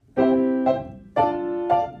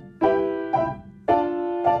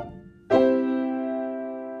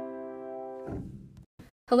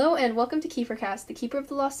Hello and welcome to Kiefercast, the Keeper of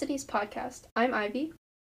the Lost Cities podcast. I'm Ivy,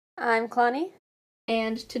 I'm Clonny.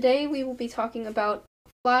 and today we will be talking about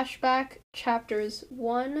flashback chapters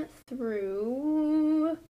 1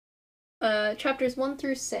 through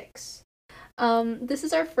 6. This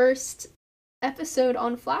is our first episode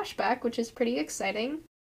on flashback, which is pretty exciting.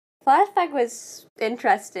 Flashback was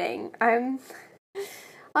interesting.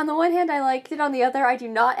 On the one hand, I liked it. On the other, I do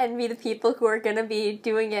not envy the people who are gonna be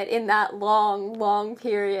doing it in that long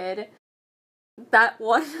period.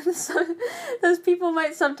 Those people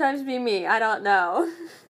might sometimes be me. I don't know.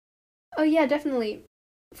 Oh yeah, definitely.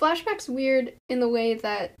 Flashback's weird in the way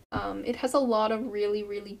that it has a lot of really,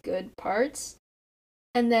 really good parts,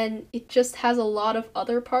 and then it just has a lot of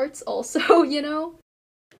other parts also, you know?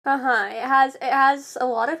 It has a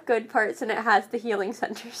lot of good parts, and it has the healing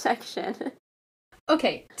center section.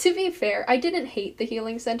 Okay, to be fair, I didn't hate the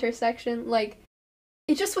healing center section. Like,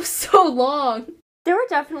 it just was so long. There were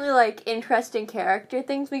definitely, interesting character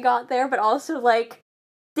things we got there, but also,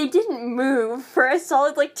 they didn't move for a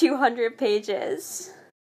solid, 200 pages.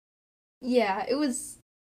 Yeah, it was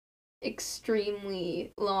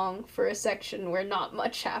extremely long for a section where not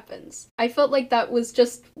much happens. I felt like that was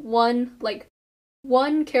just one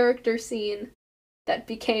character scene that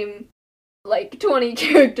became, 20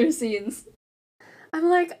 character scenes. I'm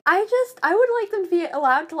like, I would like them to be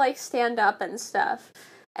allowed to, stand up and stuff.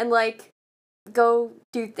 And, go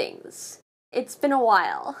do things. It's been a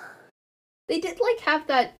while. They did, have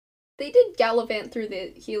that... They did gallivant through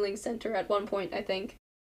the healing center at one point, I think.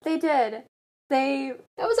 They did. That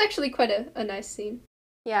was actually quite a nice scene.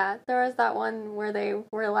 Yeah, there was that one where they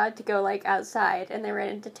were allowed to go, outside, and they ran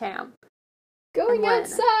into Tam. Going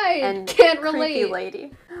outside! And can't relate! Creepy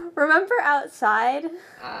lady. Remember outside?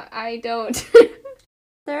 I don't.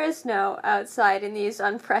 There is no outside in these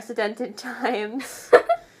unprecedented times.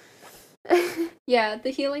 Yeah,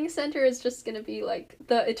 the healing center is just gonna be,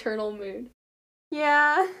 the eternal mood.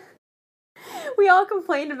 Yeah. We all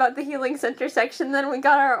complained about the healing center section, then we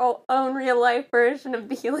got our own real-life version of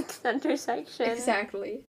the healing center section.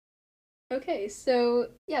 Exactly. Okay, so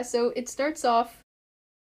it starts off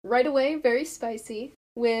right away, very spicy,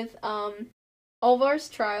 with, Alvar's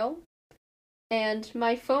trial, and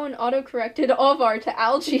my phone auto-corrected Alvar to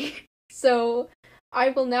Algie, so I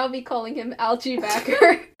will now be calling him Algie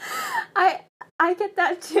Backer. I get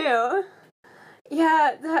that too.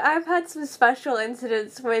 Yeah, I've had some special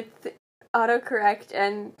incidents with autocorrect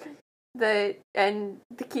and the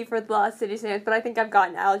Keeper of the Lost Cities names, but I think I've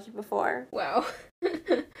gotten Algie before. Wow.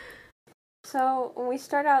 So, when we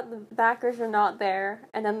start out, the backers are not there,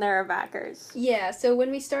 and then there are backers. Yeah, so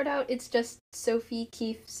when we start out, it's just Sophie,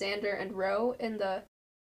 Keith, Xander, and Ro in the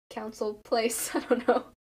council place. I don't know.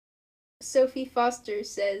 Sophie Foster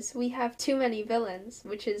says, "We have too many villains,"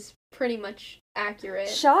 which is pretty much accurate.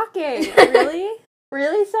 Shocking! Really?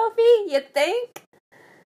 Really, Sophie? You think?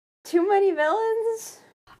 Too many villains?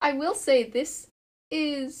 I will say this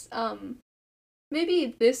is,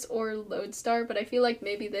 maybe this or Lodestar, but I feel like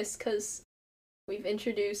maybe this because we've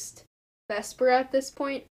introduced Vespera at this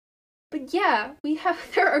point. But yeah,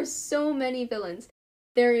 there are so many villains.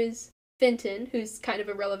 There is Finton, who's kind of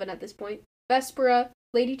irrelevant at this point, Vespera,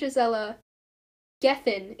 Lady Gisela,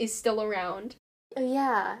 Gethin is still around. Oh,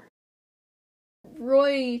 yeah.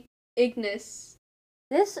 Roy Ignis.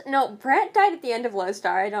 Brant died at the end of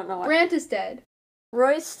Lodestar, I don't know why. Brant is dead.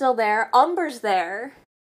 Roy's still there, Umber's there.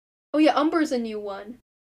 Oh yeah, Umber's a new one.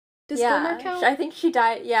 Does Gilmer count? I think she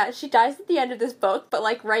died, she dies at the end of this book,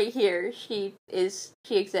 but right here, she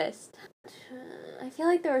exists. I feel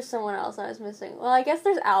like there was someone else I was missing. Well, I guess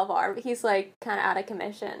there's Alvar, but he's kind of out of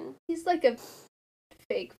commission. He's a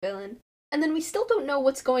fake villain. And then we still don't know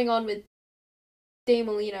what's going on with Dame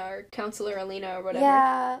Alina or Counselor Alina or whatever.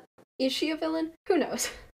 Yeah. Is she a villain? Who knows?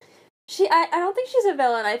 I don't think she's a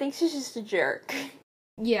villain. I think she's just a jerk.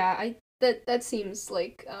 Yeah, that seems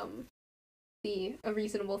like a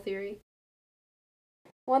reasonable theory.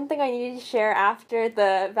 One thing I needed to share after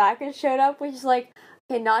the backers showed up, which is okay,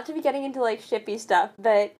 not to be getting into shippy stuff,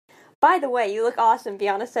 but by the way, you look awesome,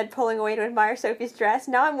 Bianna said, pulling away to admire Sophie's dress.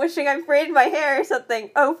 Now I'm wishing I braided my hair or something.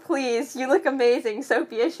 Oh, please, you look amazing,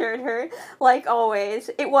 Sophie assured her. Like always,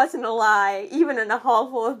 it wasn't a lie. Even in a hall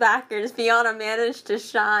full of backers, Bianna managed to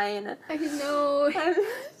shine. I know.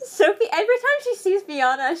 Sophie, every time she sees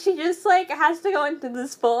Bianna, she just, has to go into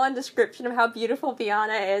this full-on description of how beautiful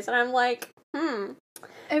Bianna is, and I'm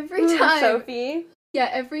Every time. Sophie. Yeah,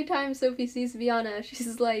 every time Sophie sees Bianna,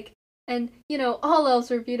 she's like, and, all elves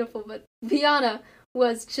are beautiful, but Bianna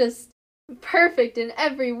was just perfect in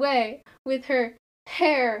every way, with her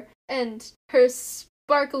hair and her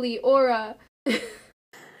sparkly aura.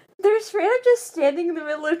 they're straight up just standing in the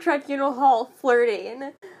middle of Tribunal Hall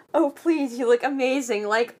flirting. Oh, please, you look amazing,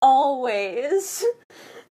 like always.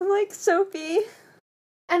 I'm like, Sophie.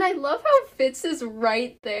 And I love how Fitz is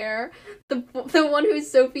right there. The one who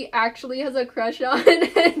Sophie actually has a crush on,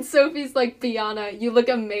 and Sophie's like, Biana, you look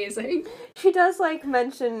amazing. She does, like,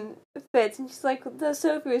 mention Fitz, and she's like, the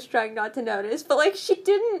Sophie was trying not to notice, but, like, she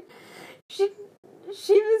didn't,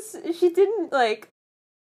 like,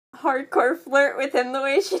 hardcore flirt with him the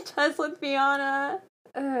way she does with Biana.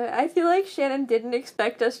 I feel like Shannon didn't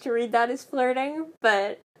expect us to read that as flirting,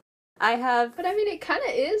 but I have... But I mean, it kinda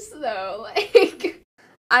is, though, like...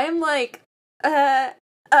 I am like,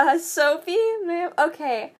 Sophie, ma'am?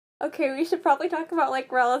 Okay, we should probably talk about, like,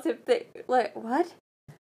 what?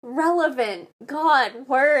 Relevant. God,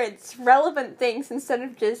 words. Relevant things instead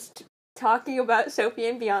of just talking about Sophie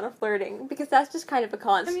and Biana flirting, because that's just kind of a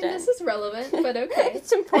constant. I mean, this is relevant, but okay.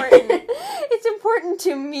 It's important. It's important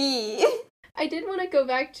to me. I did want to go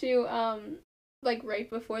back to, like, right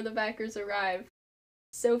before the Vackers arrive.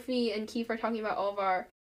 Sophie and Keefe are talking about Alvar,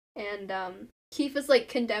 and, Keefe is, like,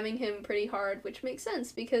 condemning him pretty hard, which makes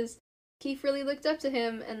sense, because Keefe really looked up to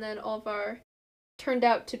him, and then Alvar turned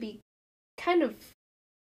out to be kind of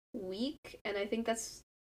weak, and I think that's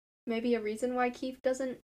maybe a reason why Keefe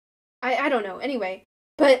doesn't... I don't know, anyway.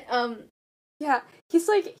 But, yeah, he's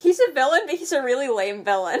a villain, but he's a really lame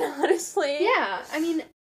villain, honestly. Yeah, I mean,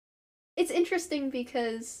 it's interesting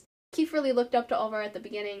because Keefe really looked up to Alvar at the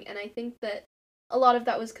beginning, and I think that a lot of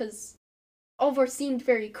that was because Alvar seemed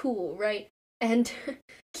very cool, right? And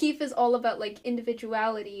Keefe is all about, like,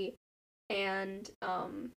 individuality, and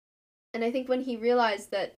I think when he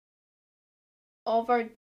realized that Alvar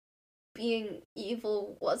being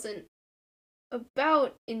evil wasn't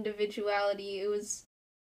about individuality, it was,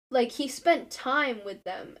 like, he spent time with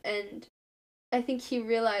them, and I think he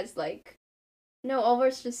realized, like, no,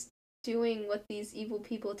 Alvar's just doing what these evil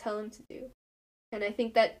people tell him to do. And I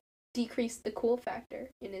think that decreased the cool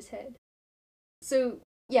factor in his head. So,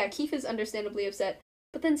 yeah, Keefe is understandably upset.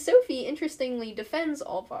 But then Sophie, interestingly, defends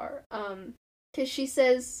Alvar. Because she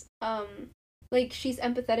says, like, she's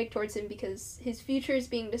empathetic towards him because his future is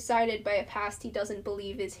being decided by a past he doesn't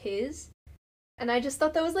believe is his. And I just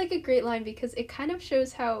thought that was, like, a great line because it kind of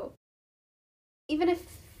shows how, even if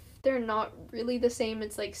they're not really the same,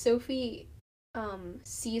 it's like Sophie,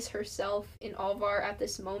 sees herself in Alvar at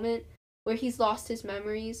this moment where he's lost his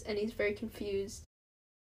memories and he's very confused.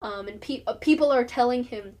 And people are telling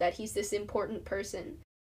him that he's this important person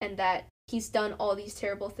and that he's done all these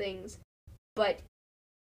terrible things, but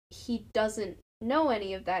he doesn't know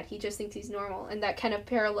any of that. He just thinks he's normal, and that kind of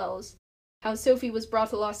parallels how Sophie was brought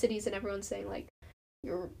to Lost Cities and everyone's saying, like,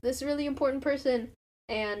 you're this really important person,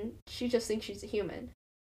 and she just thinks she's a human.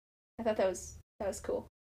 I thought that was cool.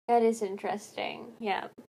 That is interesting, yeah.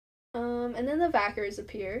 And then the Vackers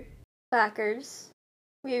appear. Vackers.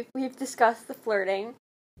 We've discussed the flirting.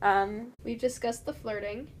 We've discussed the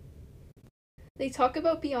flirting. They talk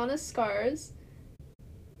about Biana's scars,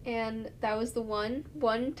 and that was the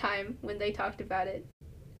one time when they talked about it,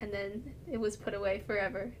 and then it was put away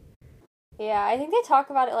forever. Yeah, I think they talk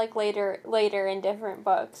about it, like, later in different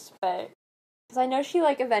books, but... Because I know she,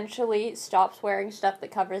 like, eventually stops wearing stuff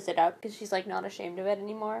that covers it up, because she's, like, not ashamed of it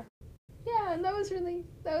anymore. Yeah, and that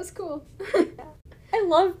was cool. I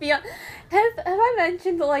love Biana. Have I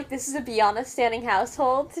mentioned that, like, this is a Biana standing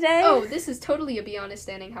household today? Oh, this is totally a Biana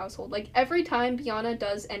standing household. Like, every time Biana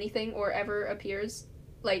does anything or ever appears,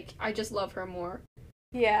 like, I just love her more.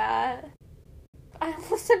 Yeah. I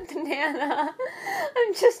almost said banana.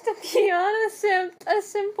 I'm just a Biana simp. A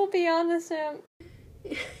simple Biana simp.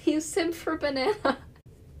 You simp for banana.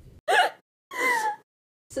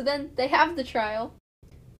 So then, they have the trial.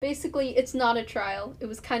 Basically, it's not a trial. It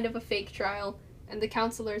was kind of a fake trial. And the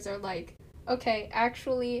counselors are like, okay,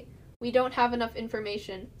 actually, we don't have enough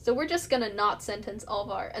information, so we're just gonna not sentence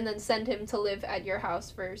Alvar and then send him to live at your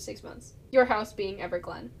house for 6 months. Your house being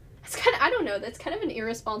Everglen. It's kind of, I don't know, that's kind of an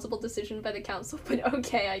irresponsible decision by the council, but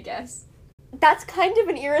okay, I guess. That's kind of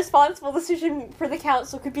an irresponsible decision for the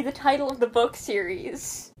council could be the title of the book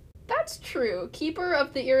series. That's true. Keeper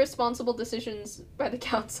of the irresponsible decisions by the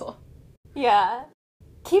council. Yeah.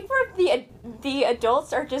 Keeper of the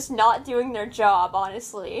adults are just not doing their job,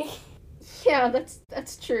 honestly. Yeah,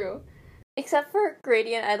 that's true. Except for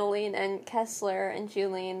Grady and Edeline and Kessler and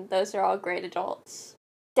Julian, those are all great adults.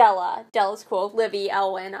 Della's cool. Livy,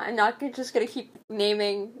 Elwyn. I'm not just gonna keep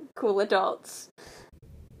naming cool adults.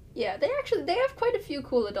 Yeah, they have quite a few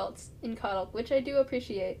cool adults in Coddle, which I do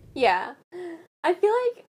appreciate. Yeah. I feel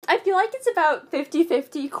like it's about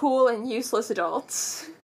 50-50 cool and useless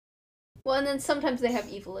adults. Well, and then sometimes they have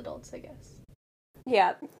evil adults, I guess.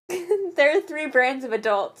 Yeah. There are 3 brands of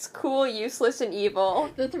adults. Cool, useless, and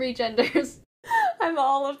evil. The 3 genders. I'm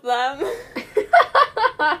all of them.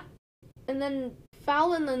 And then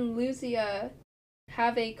Fallon and Lucia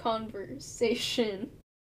have a conversation.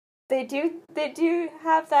 They do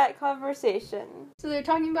have that conversation. So they're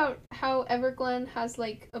talking about how Everglen has,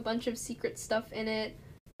 like, a bunch of secret stuff in it,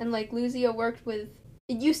 and, like, Lucia worked with...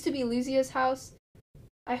 It used to be Lucia's house.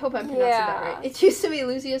 I hope I'm pronouncing that right. It used to be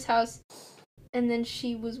Lucia's house, and then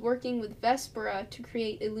she was working with Vespera to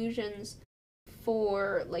create illusions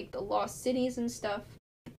for, like, the lost cities and stuff.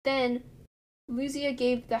 But then Lucia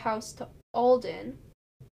gave the house to Alden,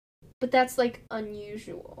 but that's, like,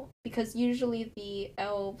 unusual, because usually the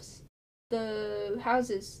elves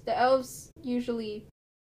usually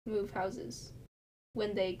move houses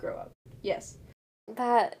when they grow up. Yes.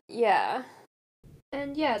 Yeah.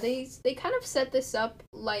 And yeah, they kind of set this up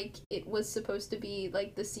like it was supposed to be,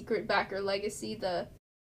 like, the secret backer legacy, the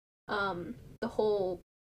whole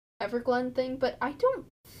Everglen thing, but I don't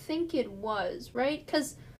think it was, right?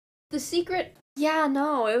 Because the secret... Yeah,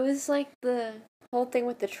 no, it was like the whole thing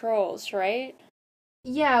with the trolls, right?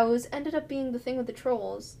 Yeah, it ended up being the thing with the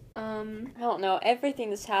trolls. I don't know, everything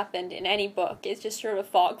that's happened in any book is just sort of a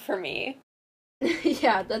fog for me.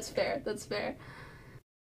 Yeah, that's fair.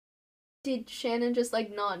 Did Shannon just,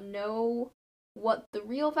 like, not know what the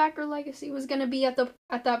real Vacker legacy was gonna be at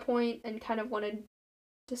that point and kind of wanted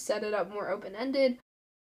to set it up more open-ended?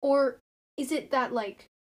 Or is it that, like,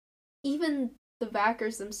 even the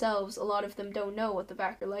Vackers themselves, a lot of them don't know what the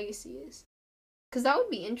Vacker legacy is? Because that would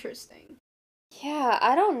be interesting. Yeah,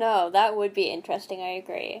 I don't know. That would be interesting, I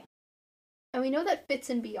agree. And we know that Fitz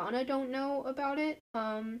and Biana don't know about it.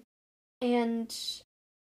 And,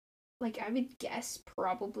 like, I would guess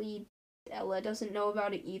probably Ella doesn't know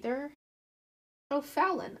about it either. Oh,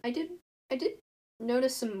 Fallon. I did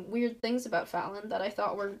notice some weird things about Fallon that I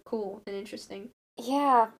thought were cool and interesting.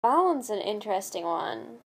 Yeah, Fallon's an interesting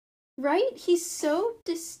one. Right? He's so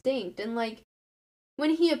distinct, and, like,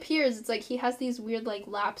 when he appears, it's like he has these weird, like,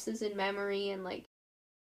 lapses in memory, and, like,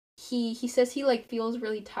 he says he, like, feels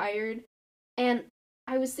really tired, and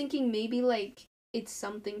I was thinking maybe, like, it's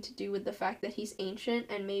something to do with the fact that he's ancient,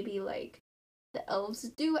 and maybe, like, the elves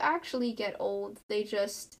do actually get old, it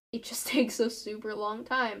just takes a super long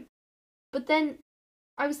time. But then,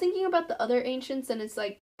 I was thinking about the other ancients, and it's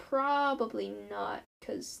like, probably not,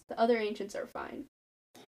 because the other ancients are fine.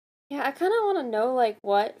 Yeah, I kind of want to know, like,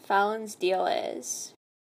 what Fallon's deal is.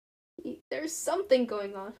 There's something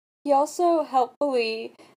going on. He also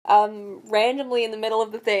helpfully, randomly in the middle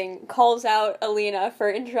of the thing, calls out Alina for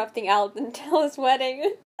interrupting Alden till his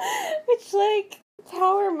wedding. Which, like,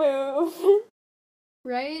 power move.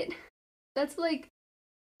 Right? That's, like,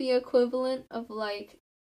 the equivalent of, like...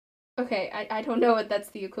 Okay, I don't know what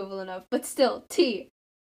that's the equivalent of, but still, T.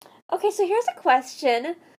 Okay, so here's a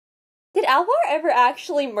question. Did Alvar ever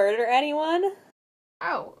actually murder anyone?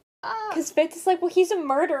 Ow. Because Fitz is like, well, he's a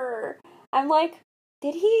murderer. I'm like,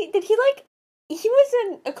 did he, like, he was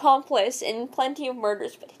an accomplice in plenty of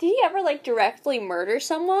murders, but did he ever, like, directly murder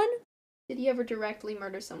someone? Did he ever directly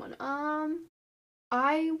murder someone?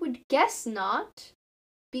 I would guess not,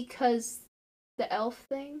 because the elf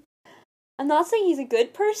thing. I'm not saying he's a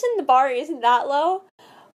good person, the bar isn't that low,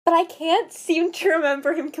 but I can't seem to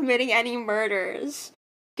remember him committing any murders.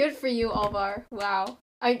 Good for you, Alvar. Wow.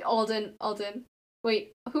 Alden.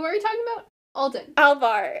 Wait, who are we talking about? Alden.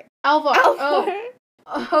 Alvar.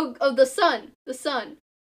 Oh, the son.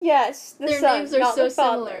 Yes, the Their son, names are not so the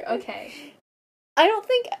father. similar. Okay. I don't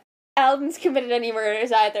think Alden's committed any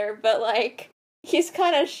murders either, but, like, he's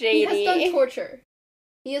kind of shady. He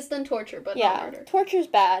has done torture, but not murder. Torture's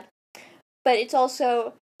bad. But it's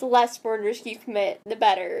also, the less murders you commit, the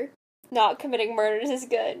better. Not committing murders is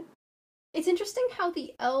good. It's interesting how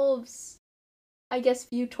the elves, I guess,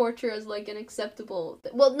 view torture as, like, an acceptable...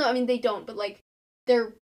 Well, no, I mean, they don't, but, like,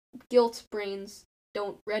 their guilt brains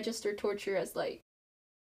don't register torture as, like,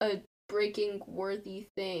 a breaking-worthy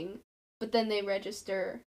thing, but then they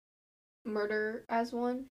register murder as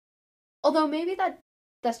one. Although, maybe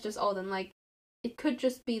that's just Alden, like, it could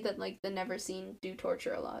just be that, like, the Neverseen do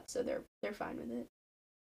torture a lot, so they're fine with it.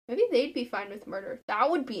 Maybe they'd be fine with murder. That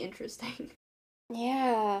would be interesting.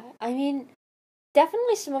 Yeah, I mean,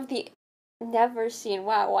 definitely some of the Neverseen,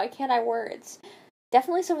 wow, why can't I words?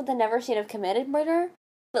 Definitely some of the Neverseen have committed murder,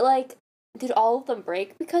 but, like, did all of them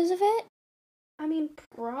break because of it? I mean,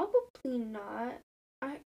 probably not.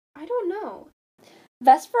 I don't know.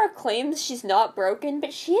 Vespera claims she's not broken,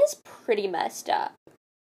 but she is pretty messed up.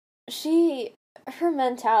 Her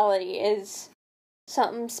mentality is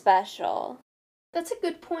something special. That's a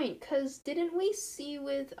good point, because didn't we see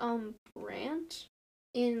with, Brant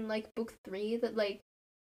in like book 3 that like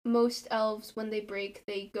most elves when they break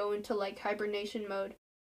they go into like hibernation mode,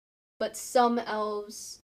 but some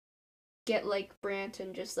elves get like Brant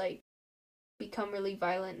and just like become really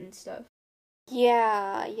violent and stuff.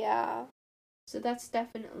 Yeah. So that's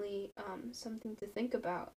definitely something to think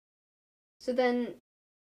about. So then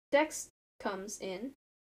Dex comes in.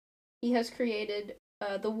 He has created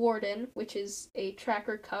the Warden, which is a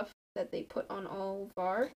tracker cuff that they put on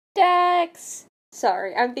Alvar. Dex!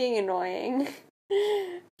 Sorry, I'm being annoying.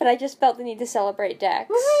 But I just felt the need to celebrate Dex.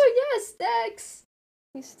 Woohoo! Yes, Dex!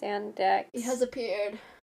 We stand Dex. He has appeared.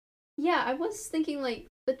 Yeah, I was thinking, like,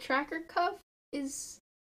 the tracker cuff is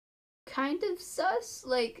kind of sus.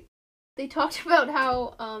 Like, they talked about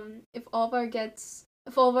how, if Alvar,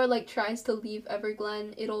 like, tries to leave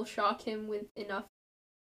Everglen, it'll shock him with enough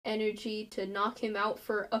energy to knock him out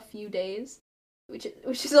for a few days. Which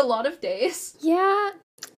is a lot of days. Yeah,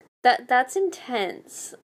 that's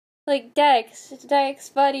intense. Like, Dex,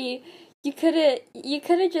 buddy, you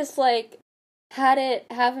could've just, like,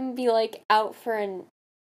 have him be, like, out for an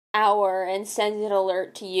hour and send an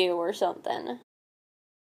alert to you or something.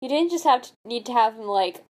 You didn't just need to have him,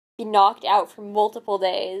 like, be knocked out for multiple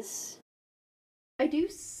days. I do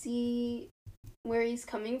see where he's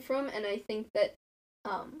coming from, and I think that,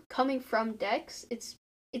 coming from Dex, it's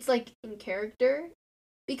like, in character,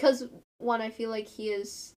 because, one, I feel like he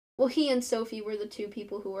and Sophie were the two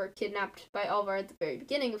people who were kidnapped by Alvar at the very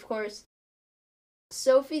beginning, of course.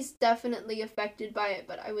 Sophie's definitely affected by it,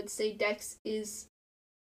 but I would say Dex is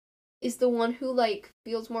the one who, like,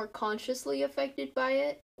 feels more consciously affected by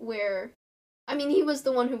it, where, I mean, he was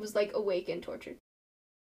the one who was, like, awake and tortured.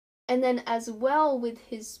 And then, as well, with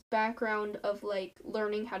his background of, like,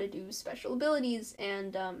 learning how to do special abilities,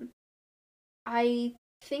 and, I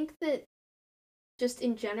think that, just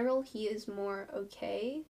in general, he is more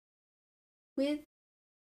okay with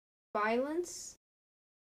violence,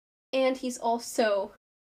 and he's also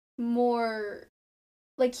more,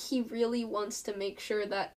 like, he really wants to make sure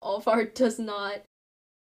that Alvar does not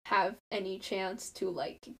have any chance to,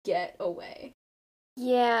 like, get away.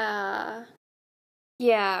 Yeah,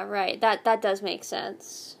 right, that does make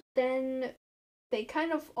sense. Then they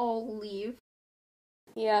kind of all leave.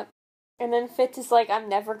 Yep. And then Fitz is like, I'm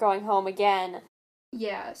never going home again.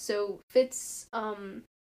 Yeah, so Fitz,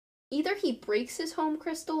 either he breaks his home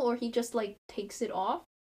crystal or he just, like, takes it off.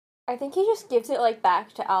 I think he just gives it, like,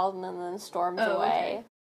 back to Alden and then storms away. Okay.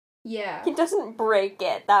 Yeah. He doesn't break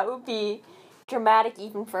it. That would be dramatic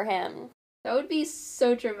even for him. That would be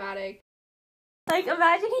so dramatic. Like,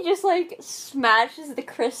 imagine he just, like, smashes the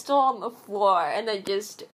crystal on the floor and then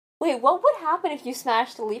just... Wait, what would happen if you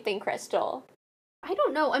smashed the leaping crystal? I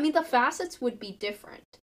don't know. I mean, the facets would be different.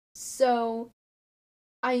 So,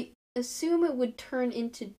 I assume it would turn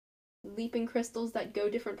into leaping crystals that go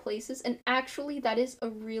different places, and actually that is a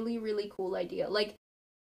really, really cool idea. Like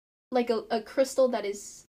a crystal that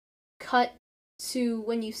is cut to,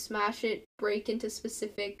 when you smash it, break into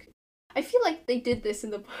specific... I feel like they did this in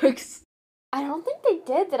the books. I don't think they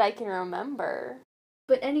did that I can remember.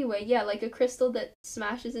 But anyway, yeah, like a crystal that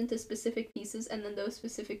smashes into specific pieces, and then those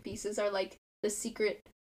specific pieces are like the secret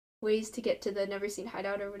ways to get to the Neverseen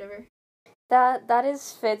hideout or whatever. That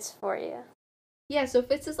is Fitz for you. Yeah, so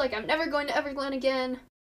Fitz is like, I'm never going to Everglen again.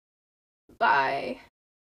 Bye.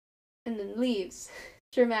 And then leaves,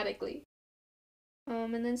 dramatically.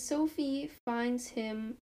 And then Sophie finds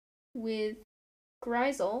him with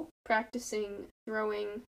Gryzel practicing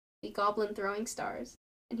throwing the goblin throwing stars,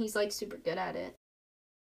 and he's, like, super good at it.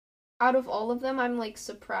 Out of all of them, I'm, like,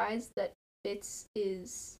 surprised that Fitz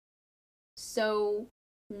is so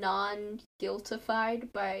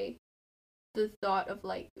non-guiltified by the thought of,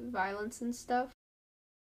 like, violence and stuff.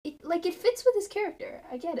 It fits with his character.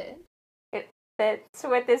 I get it. It fits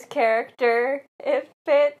with his character. It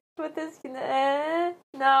fits with his...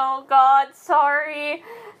 No, God, sorry.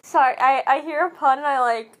 I hear a pun and I,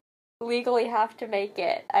 like, legally have to make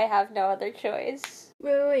it. I have no other choice.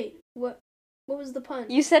 Wait. What was the pun?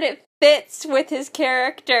 You said it fits with his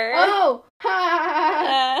character. Oh!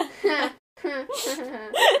 Ha!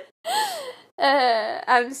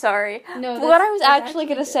 I'm sorry. No, what I was actually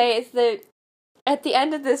gonna say is that at the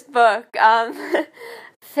end of this book,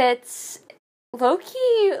 Fitz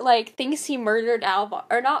low-key, like, thinks he murdered Alvar.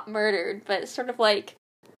 Or not murdered, but sort of like...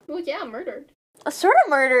 Well, yeah, murdered. Sort of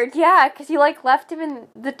murdered, yeah, because he, like, left him in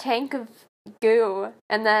the tank of goo,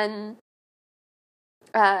 and then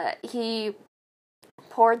he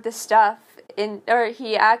poured the stuff in, or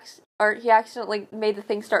he accidentally made the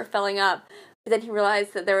thing start filling up, but then he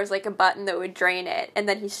realized that there was, like, a button that would drain it, and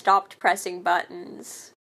then he stopped pressing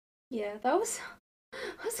buttons. Yeah, that was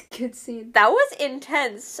That was a good scene. That was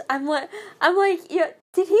intense. I'm like, yeah,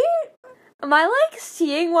 am I like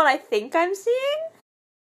seeing what I think I'm seeing?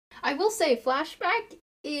 I will say, Flashback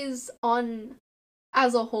is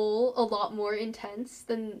as a whole, a lot more intense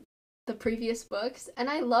than the previous books, and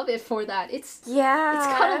I love it for that. It's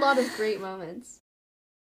got a lot of great moments.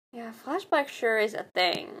 Yeah, Flashback sure is a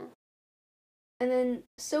thing. And then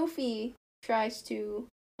Sophie tries to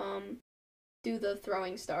do the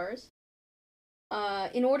throwing stars.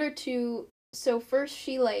 In order to, so first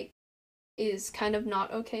she is kind of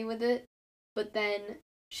not okay with it, but then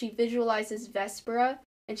she visualizes Vespera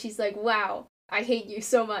and she's like, "Wow, I hate you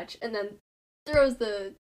so much," and then throws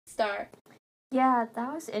the star. Yeah,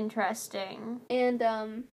 that was interesting.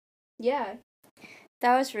 And yeah,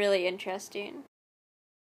 that was really interesting.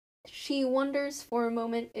 She wonders for a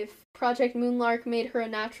moment if Project Moonlark made her a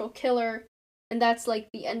natural killer, and that's like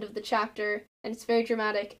the end of the chapter, and it's very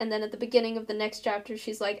dramatic. And then at the beginning of the next chapter,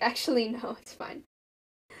 she's like, "Actually, no, it's fine,"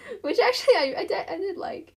 which actually I did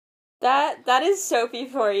like. That is Sophie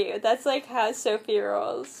for you. That's like how Sophie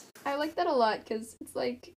rolls. I like that a lot because it's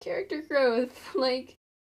like character growth. Like,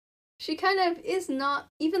 she kind of is not,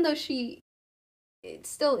 even though it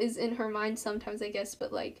still is in her mind sometimes, I guess,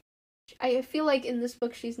 but like, I feel like in this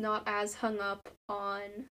book she's not as hung up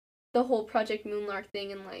on the whole Project Moonlark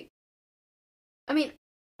thing, and like, I mean,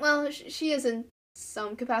 well, she is in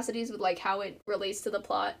some capacities with like how it relates to the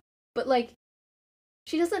plot, but like,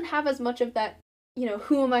 she doesn't have as much of that,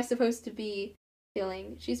 who am I supposed to be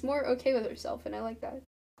feeling. She's more okay with herself, and I like that.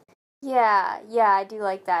 Yeah, I do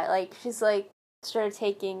like that. Like, she's like sort of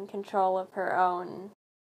taking control of her own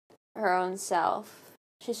self.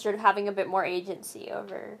 She's sort of having a bit more agency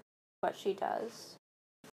over what she does.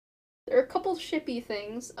 There are a couple shippy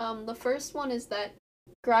things. The first one is that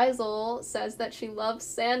Gryzel says that she loves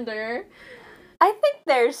Sander. I think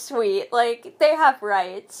they're sweet. Like, they have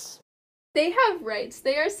rights. They have rights.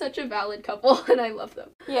 They are such a valid couple, and I love them.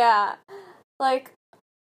 Yeah. Like,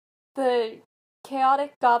 the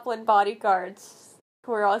chaotic goblin bodyguards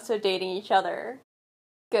who are also dating each other.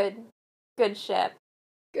 Good ship.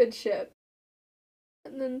 Good ship.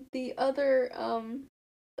 And then the other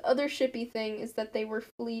shippy thing is that they were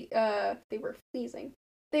fleasing.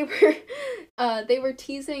 They were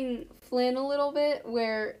teasing Flynn a little bit,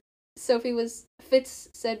 where Fitz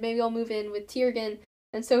said, "Maybe I'll move in with Tiergan,"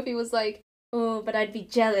 and Sophie was like, "Oh, but I'd be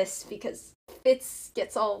jealous because Fitz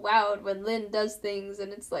gets all wowed when Lynn does things,"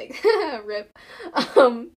 and it's like, rip.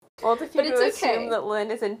 Well, the people assume that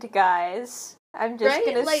Lynn is into guys. I'm just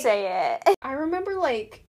gonna say it. I remember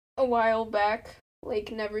like a while back,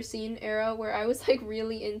 like Never Seen era, where I was like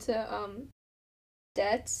really into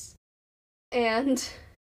Debts, and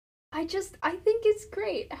I think it's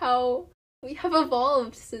great how we have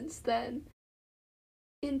evolved since then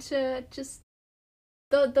into just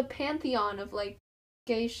the pantheon of like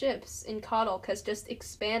gay ships in Coddle has just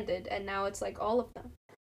expanded, and now it's like all of them.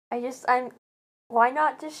 Why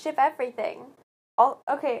not just ship everything?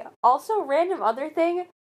 Okay, also random other thing,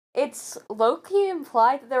 it's low-key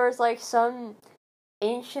implied that there was like some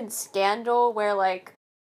ancient scandal where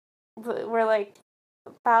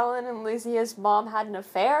Fallon and Lucia's mom had an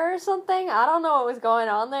affair or something. I don't know what was going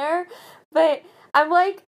on there, but I'm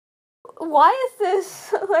like, why is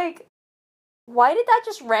this like, why did that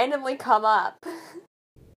just randomly come up?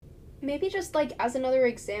 Maybe just like as another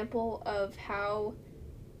example of how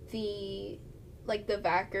the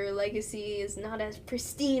Vacker legacy is not as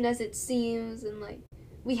pristine as it seems, and like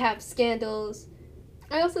we have scandals.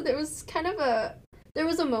 There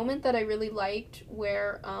was a moment that I really liked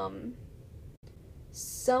where it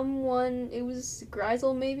was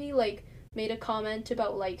Gryzel maybe, like made a comment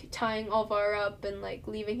about like tying Alvar up and like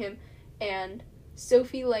leaving him, and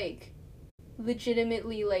Sophie like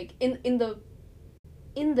legitimately like in the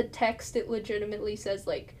text it legitimately says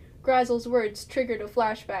like Gryzel's words triggered a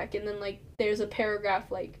flashback, and then like there's a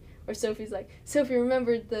paragraph like where Sophie's like, Sophie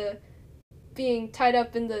remembered the being tied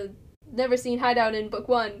up in the Never Seen hideout in book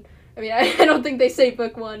 1. I mean, I don't think they say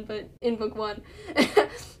book 1, but in book 1.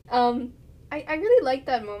 I really liked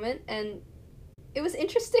that moment, and it was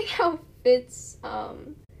interesting how Fitz,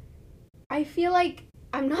 I feel like,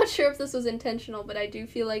 I'm not sure if this was intentional, but I do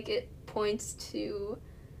feel like it points to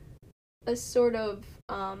a sort of,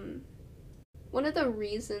 one of the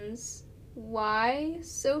reasons why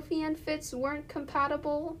Sophie and Fitz weren't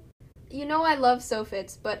compatible. You know I love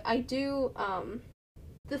Sophitz, but I do,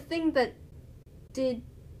 the thing that did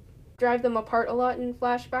drive them apart a lot in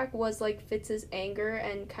flashback was, like, Fitz's anger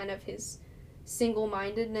and kind of his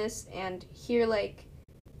single-mindedness, and here, like,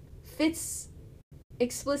 Fitz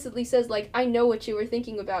explicitly says, like, I know what you were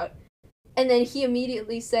thinking about, And then he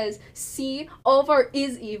immediately says, see, Alvar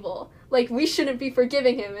is evil. Like, we shouldn't be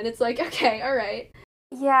forgiving him. And it's like, okay, alright.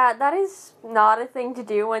 Yeah, that is not a thing to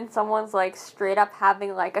do when someone's like straight up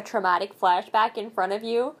having like a traumatic flashback in front of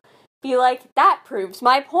you. Be like, that proves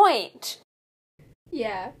my point.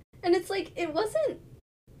 Yeah. And it's like, it wasn't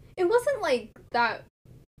like that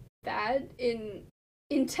bad in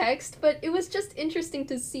text, but it was just interesting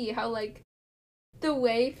to see how like the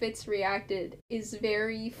way Fitz reacted is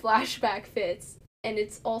very flashback Fitz, and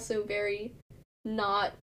it's also very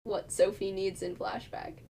not what Sophie needs in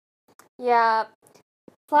flashback. Yeah,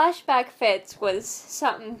 flashback Fitz was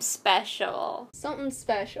something special. Something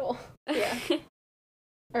special. Yeah.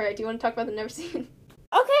 Alright, do you want to talk about the Neverseen?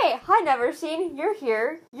 Okay, hi Neverseen, you're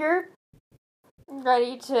here. You're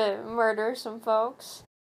ready to murder some folks.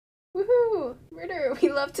 Woohoo! Murder! We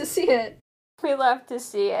love to see it. We love to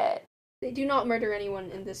see it. They do not murder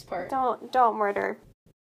anyone in this part. Don't murder.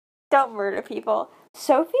 Don't murder people.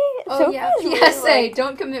 Sophie? Oh, yeah. Really, PSA,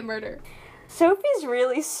 don't commit murder. Sophie's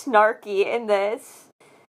really snarky in this.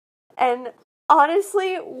 And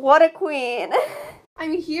honestly, what a queen.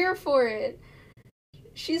 I'm here for it.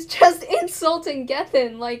 She's just insulting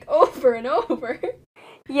Gethin, like, over and over.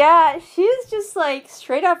 Yeah, she's just, like,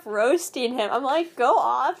 straight up roasting him. I'm like, go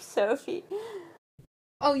off, Sophie.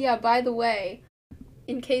 Oh, yeah, by the way,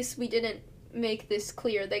 in case we didn't make this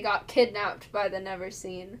clear, they got kidnapped by the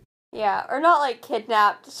Neverseen. Yeah, or not, like,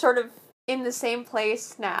 kidnapped, sort of in the same place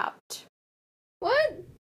snapped. What?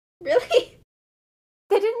 Really?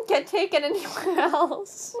 They didn't get taken anywhere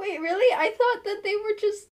else. Wait, really? I thought that they were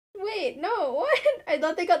just... Wait, no, what? I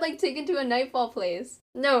thought they got, like, taken to a Nightfall place.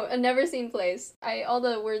 No, a Neverseen place. All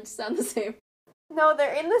the words sound the same. No,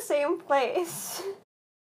 they're in the same place.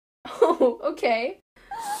 Oh, okay.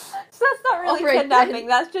 So that's not really kidnapping, then.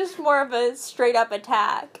 That's just more of a straight-up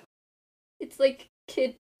attack. It's like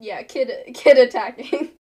kid attacking.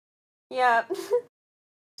 Yeah.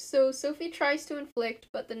 So Sophie tries to inflict,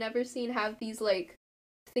 but the Neverseen have these, like,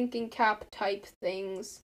 thinking cap type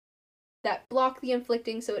things that block the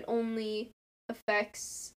inflicting, so it only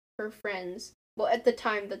affects her friends. Well, at the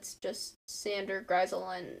time, that's just Sander, Grisel,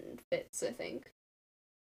 and Fitz, I think,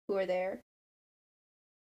 who are there.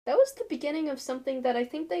 That was the beginning of something that I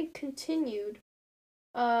think they continued,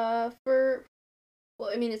 for,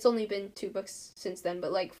 well, I mean, it's only been 2 books since then,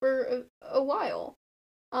 but, like, for a while.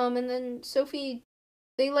 And then Sophie,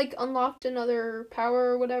 they, like, unlocked another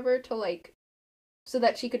power or whatever to, like, so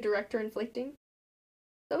that she could direct her inflicting.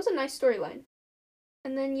 That was a nice storyline.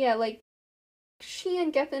 And then, yeah, like, she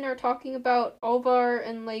and Gethin are talking about Alvar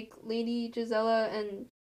and, like, Lady Gisela and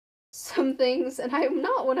some things, and I'm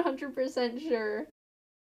not 100% sure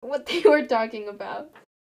what they were talking about.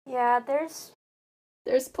 Yeah, there's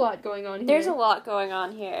plot going on here. There's a lot going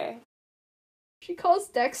on here. She calls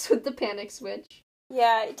Dex with the panic switch.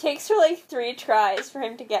 Yeah, it takes her, like, 3 tries for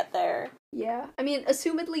him to get there. Yeah. I mean,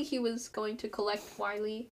 assumedly he was going to collect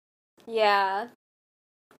Wily. Yeah.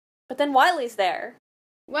 But then Wily's there.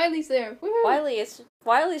 Wily's there. Woo-hoo.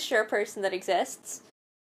 Wily's sure a person that exists.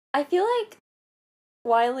 I feel like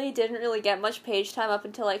Wily didn't really get much page time up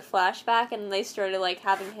until, like, flashback, and they started, like,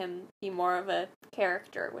 having him be more of a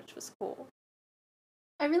character, which was cool.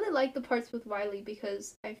 I really like the parts with Wily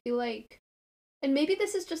because I feel like, and maybe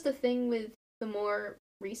this is just a thing with the more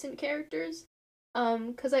recent characters,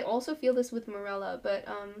 because I also feel this with Morella, but,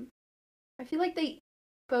 I feel like they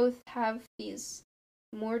both have these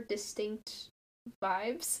more distinct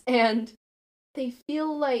vibes, and they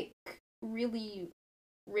feel like really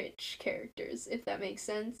rich characters, if that makes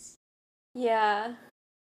sense. Yeah.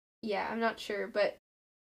 Yeah, I'm not sure, but...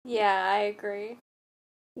 Yeah, I agree.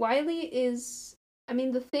 Wily is... I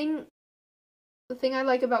mean, the thing I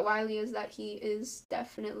like about Wily is that he is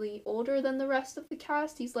definitely older than the rest of the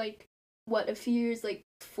cast. He's, like, a few years, like,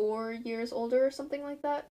 4 years older or something like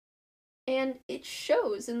that. And it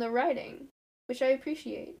shows in the writing, which I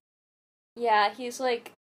appreciate. Yeah, he's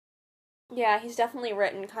definitely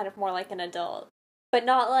written kind of more like an adult. But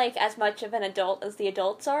not, like, as much of an adult as the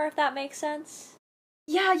adults are, if that makes sense.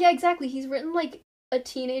 Yeah, exactly. He's written like a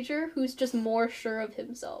teenager who's just more sure of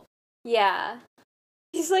himself. Yeah.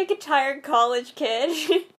 He's like a tired college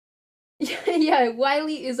kid. Yeah,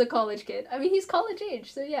 Wily is a college kid. I mean, he's college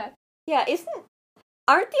age, so yeah. Yeah,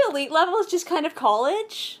 aren't the elite levels just kind of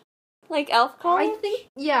college? Like elf college?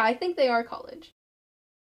 I think they are college.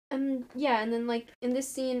 Yeah, and then, like, in this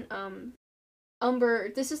scene, Umber,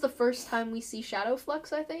 this is the first time we see Shadow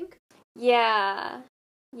Flux, I think. Yeah.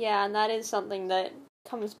 Yeah, and that is something that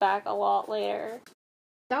comes back a lot later.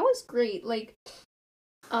 That was great. Like,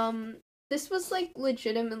 this was, like,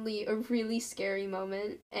 legitimately a really scary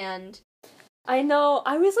moment, and I know.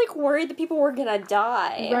 I was like worried that people were gonna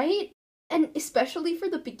die. Right? And especially for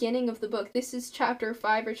the beginning of the book, this is chapter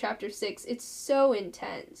 5 or chapter 6. It's so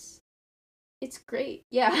intense. It's great.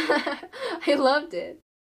 Yeah. I loved it.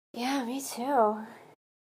 Yeah, me too.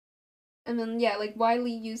 And then, yeah, like,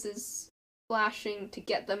 Wiley uses flashing to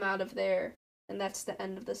get them out of there, and that's the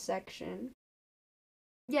end of the section.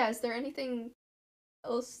 Yeah, is there anything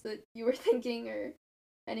else that you were thinking or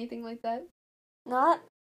anything like that? Not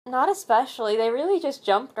especially. They really just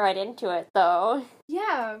jumped right into it, though.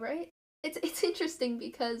 Yeah, right? It's interesting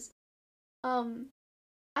because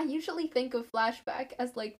I usually think of Flashback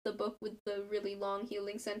as like the book with the really long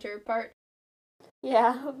healing center part.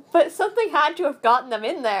 Yeah, but something had to have gotten them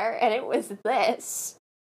in there, and it was this.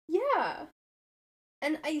 Yeah.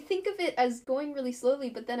 And I think of it as going really slowly,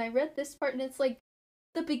 but then I read this part and it's like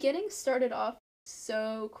the beginning started off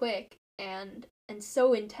so quick and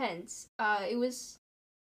so intense. It was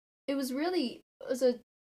a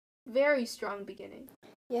very strong beginning.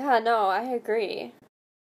 Yeah, no, I agree.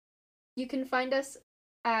 You can find us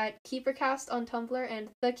at KeeperCast on Tumblr and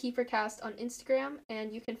The KeeperCast on Instagram,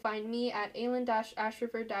 and you can find me at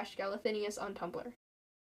Aelin-Ashriver-Galathinius on Tumblr.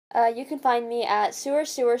 You can find me at Sewer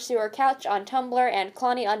Couch on Tumblr and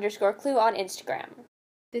Clonny_Clue on Instagram.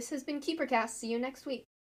 This has been KeeperCast. See you next week.